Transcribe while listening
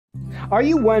Are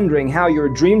you wondering how your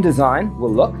dream design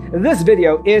will look? This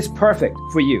video is perfect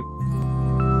for you.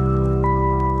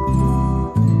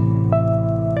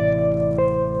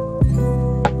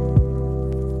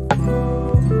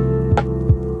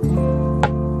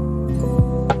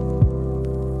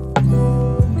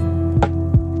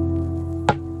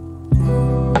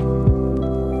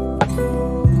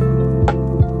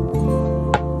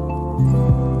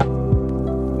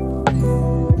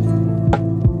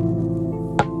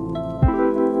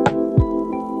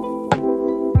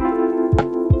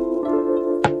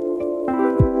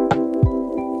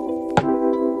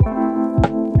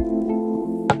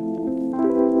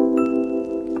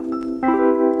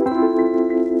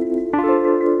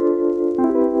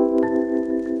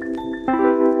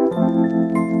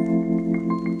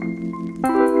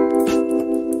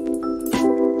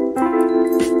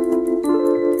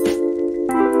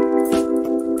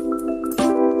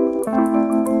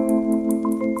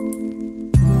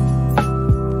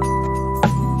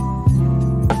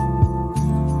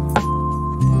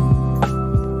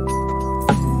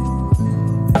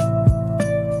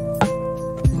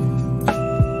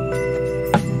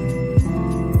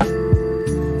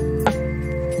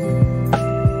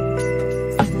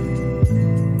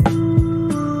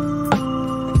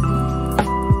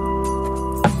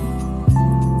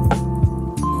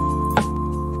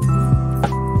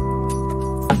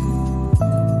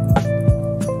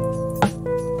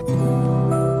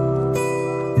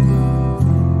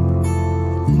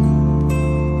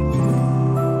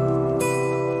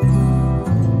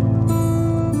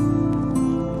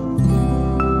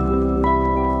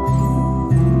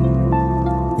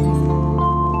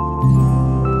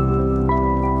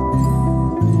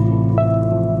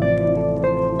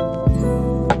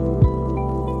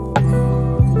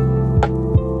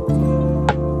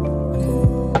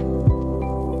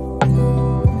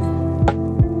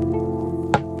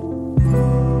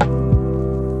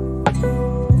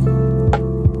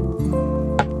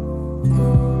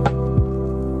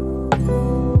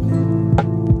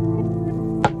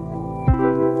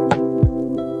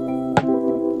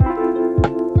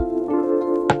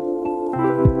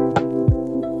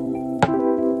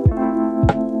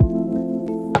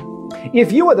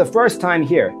 If you are the first time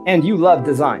here and you love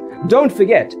design, don't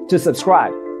forget to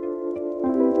subscribe.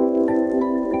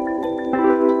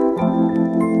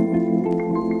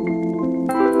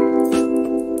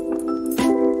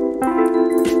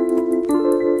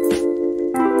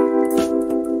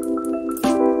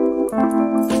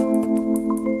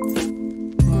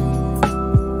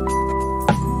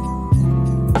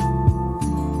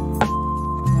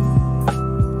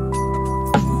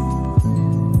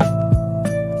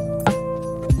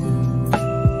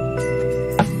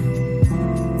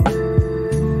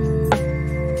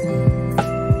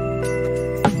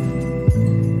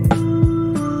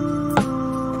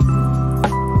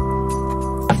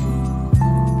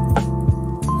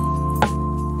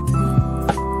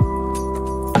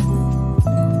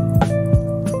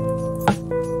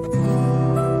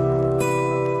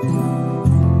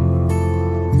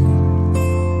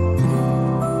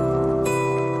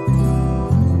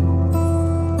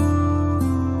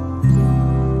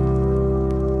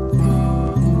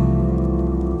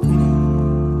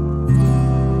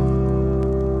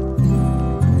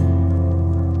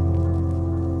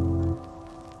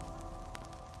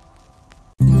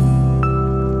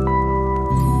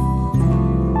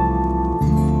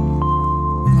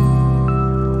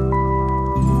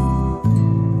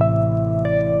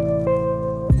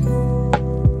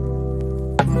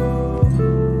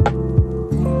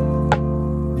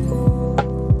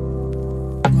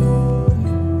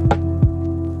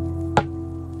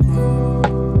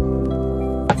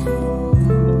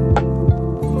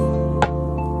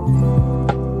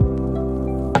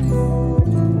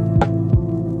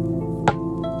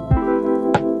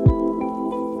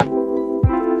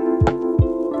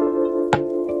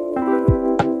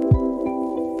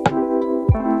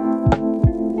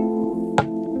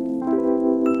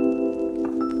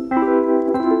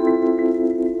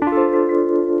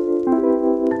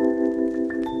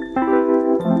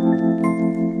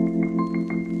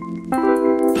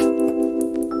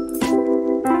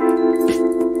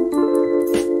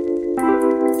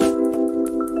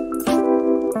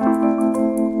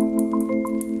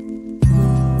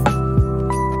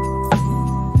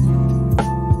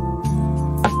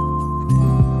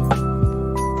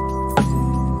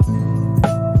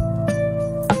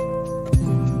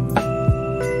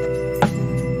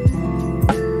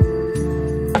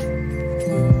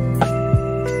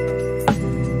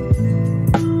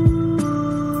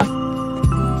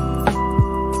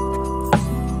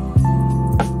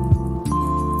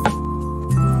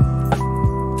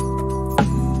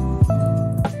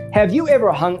 Have you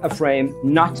ever hung a frame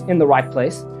not in the right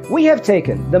place? We have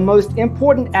taken the most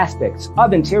important aspects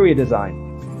of interior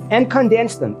design and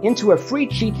condensed them into a free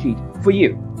cheat sheet for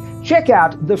you. Check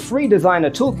out the free designer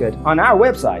toolkit on our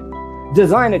website,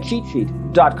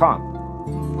 designercheatsheet.com.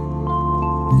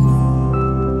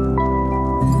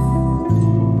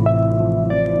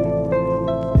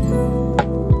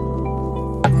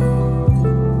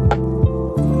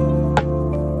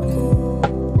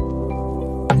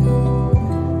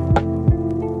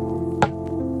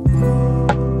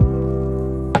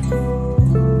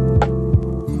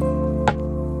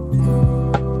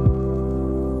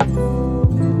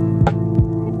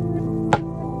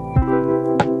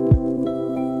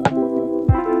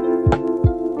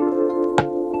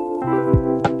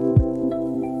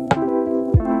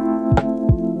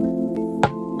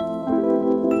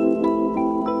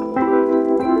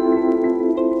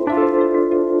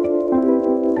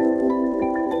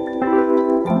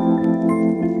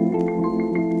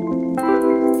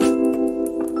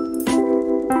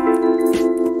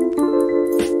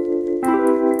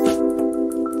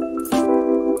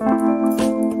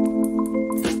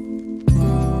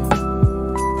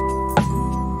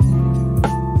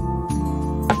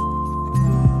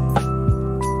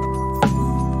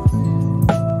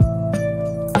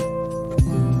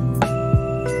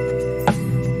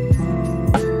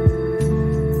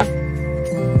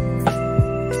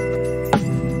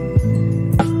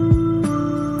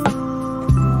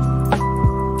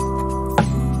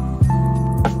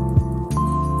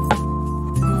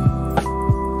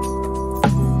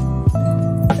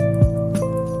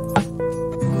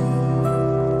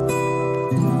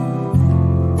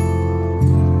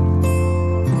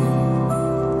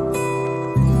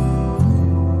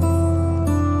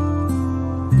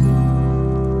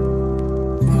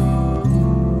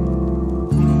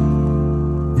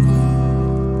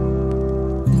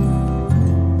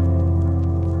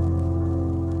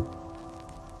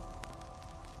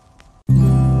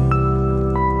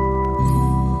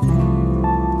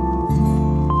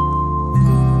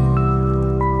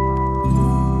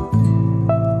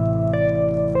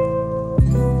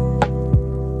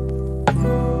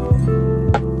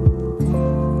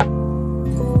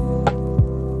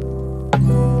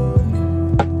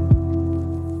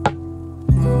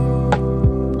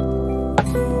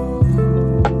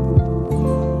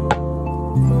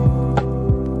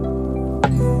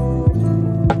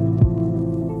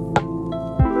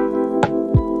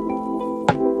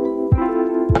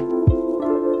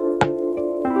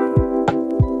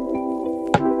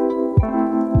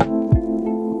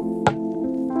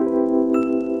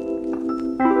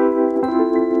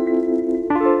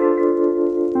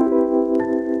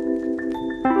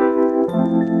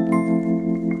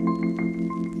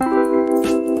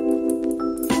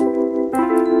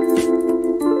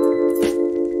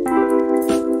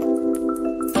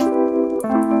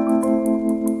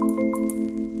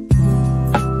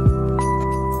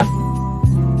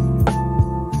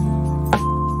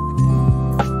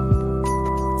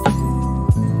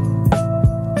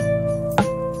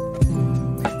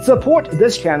 Support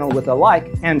this channel with a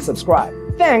like and subscribe.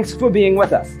 Thanks for being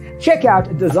with us. Check out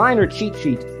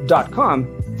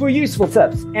designercheatsheet.com for useful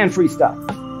tips and free stuff.